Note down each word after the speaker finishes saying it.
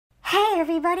Hey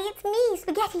everybody, it's me,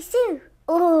 Spaghetti Sue.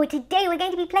 Oh, today we're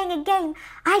going to be playing a game.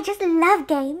 I just love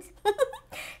games.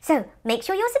 So, make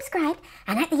sure you're subscribed,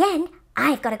 and at the end,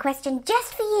 I've got a question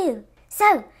just for you.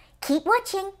 So, keep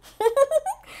watching.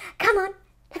 Come on,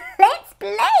 let's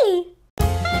play.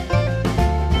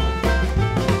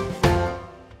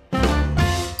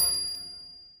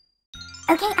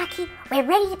 Okay, Aki, we're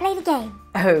ready to play the game.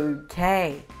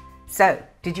 Okay. So,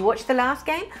 did you watch the last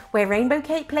game where Rainbow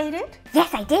Cake played it?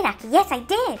 Yes, I did, Aki. Yes, I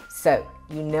did. So,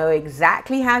 you know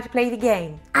exactly how to play the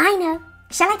game. I know.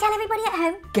 Shall I tell everybody at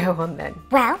home? Go on then.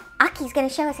 Well, Aki's going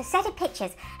to show us a set of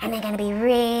pictures and they're going to be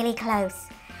really close.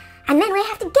 And then we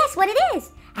have to guess what it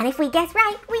is. And if we guess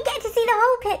right, we get to see the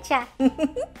whole picture.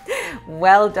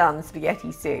 Well done,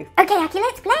 Spaghetti Sue. Okay, Aki,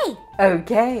 let's play.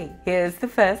 Okay, here's the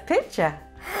first picture.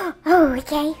 Oh,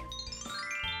 okay.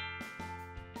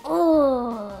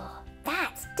 Oh,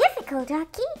 that's difficult,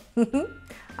 Aki.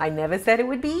 I never said it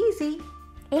would be easy.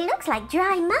 It looks like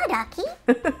dry mud, Aki.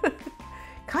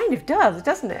 Kind of does,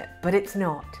 doesn't it? But it's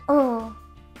not. Oh,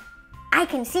 I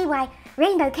can see why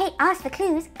Rainbow Cake asked for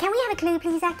clues. Can we have a clue,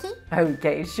 please, Aki?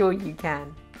 Okay, sure you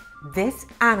can. This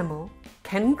animal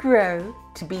can grow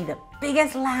to be the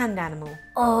biggest land animal.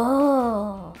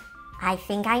 Oh, I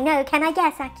think I know. Can I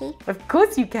guess, Aki? Of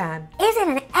course you can. Is it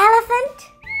an elephant?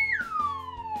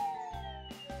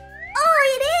 Oh,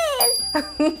 it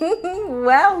is!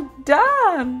 Well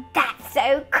done! That's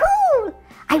so cool!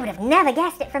 I would have never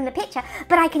guessed it from the picture,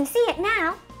 but I can see it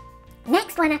now.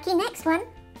 Next one, Aki, next one.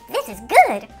 This is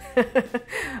good.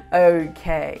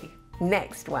 Okay,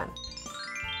 next one.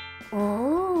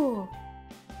 Ooh,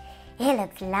 it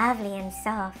looks lovely and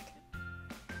soft.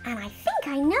 And I think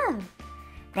I know.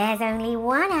 There's only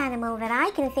one animal that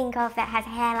I can think of that has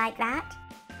hair like that.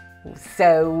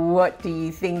 So what do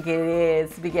you think it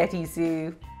is, Spaghetti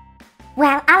Sue?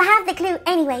 Well, I'll have the clue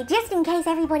anyway, just in case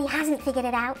everybody hasn't figured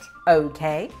it out.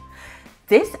 Okay.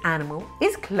 This animal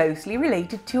is closely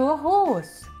related to a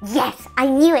horse. Yes, I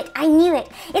knew it, I knew it.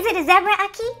 Is it a zebra,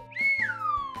 Aki?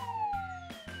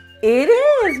 It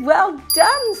is! Well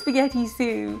done, Spaghetti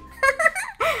Sue!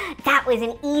 That was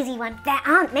an easy one. There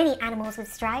aren't many animals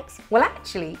with stripes. Well,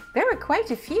 actually, there are quite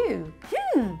a few.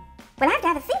 We'll have to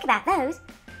have a think about those.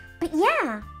 But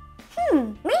yeah,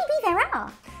 maybe there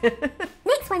are.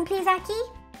 Next one, please, Aki.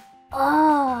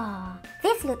 Oh,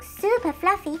 this looks super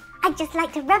fluffy. I'd just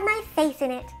like to rub my face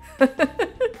in it.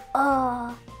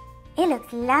 Oh, it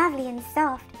looks lovely and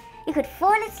soft. You could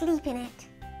fall asleep in it.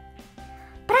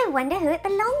 But I wonder who it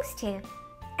belongs to.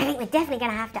 I think we're definitely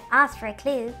going to have to ask for a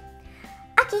clue.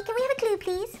 Aki, can we have a clue,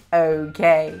 please?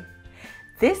 Okay.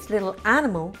 This little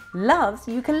animal loves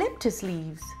eucalyptus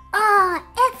leaves. Oh,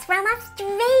 it's from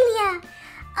Australia.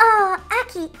 Oh,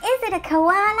 Aki, is it a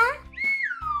koala?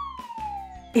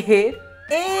 It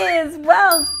is!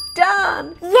 Well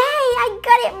done! Yay, I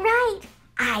got it right.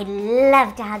 I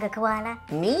love to hug a koala.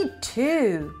 Me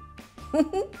too.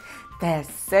 They're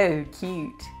so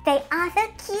cute. They are the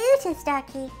cutest,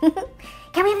 Aki.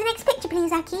 Can we have the next picture,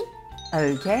 please, Aki?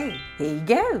 Okay, here you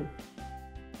go.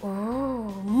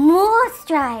 Oh, more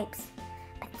stripes.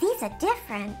 But these are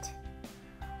different.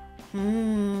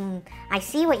 I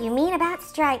see what you mean about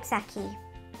stripes, Aki.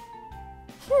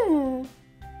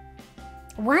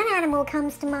 One animal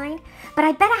comes to mind, but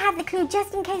I better have the clue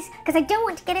just in case, because I don't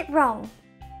want to get it wrong.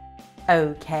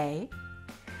 Okay.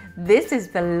 This is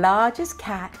the largest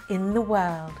cat in the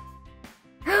world.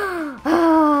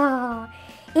 Oh,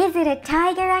 is it a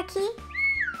tiger, Aki?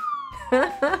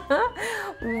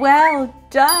 Well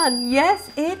done. Yes,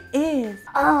 it is.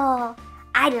 Oh,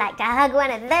 I'd like to hug one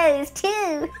of those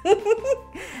too.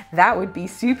 That would be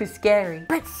super scary.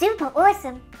 But super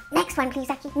awesome. Next one, please,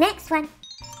 Aki. Next one.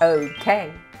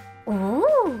 Okay.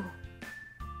 Ooh,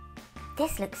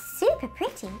 this looks super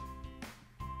pretty.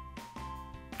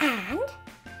 And,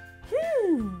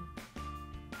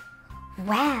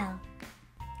 well,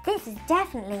 this is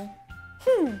definitely,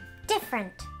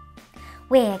 different.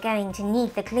 We're going to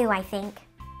need the clue, I think.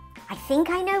 I think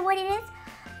I know what it is,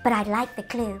 but I'd like the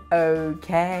clue.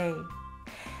 Okay.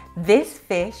 This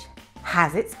fish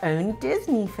has its own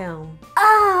Disney film.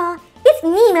 Oh, it's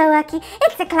Nemo, Aki.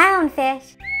 It's a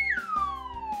clownfish.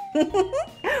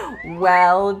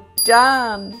 Well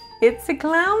done. It's a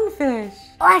clownfish.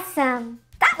 Awesome.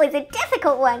 That was a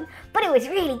difficult one, but it was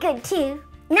really good too.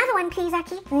 Another one, please,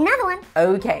 Aki. Another one.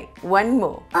 Okay, one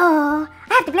more. Oh,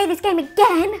 I have to play this game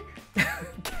again.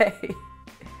 Okay.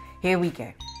 Here we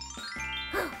go.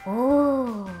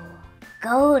 Ooh,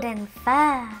 golden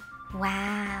fur.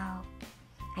 Wow.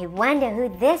 I wonder who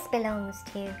this belongs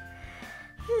to.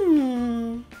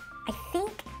 I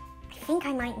think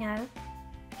I might know.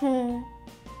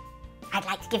 I'd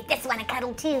like to give this one a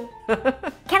cuddle too.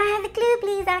 Can I have the clue,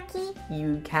 please, Aki?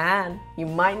 You can. You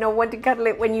might not want to cuddle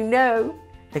it when you know.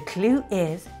 The clue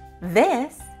is,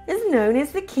 this is known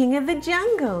as the king of the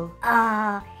jungle.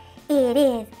 Ah, it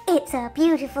is. It's a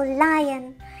beautiful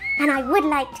lion. And I would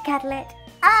like to cuddle it.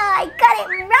 Ah, I got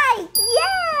it right!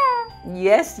 Yeah!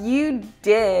 Yes, you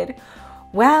did.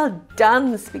 Well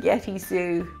done, Spaghetti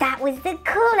Sue. That was the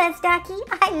coolest, Aki.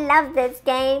 I love this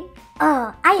game.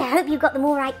 Oh, I hope you got them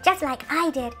all right just like I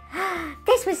did.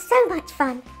 This was so much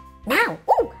fun. Now,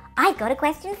 I've got a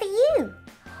question for you.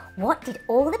 What did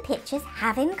all the pictures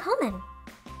have in common?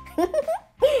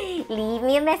 Leave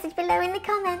me a message below in the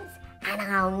comments and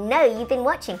I'll know you've been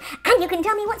watching and you can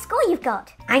tell me what score you've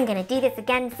got. I'm going to do this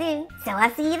again soon, so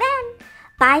I'll see you then.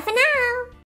 Bye for now.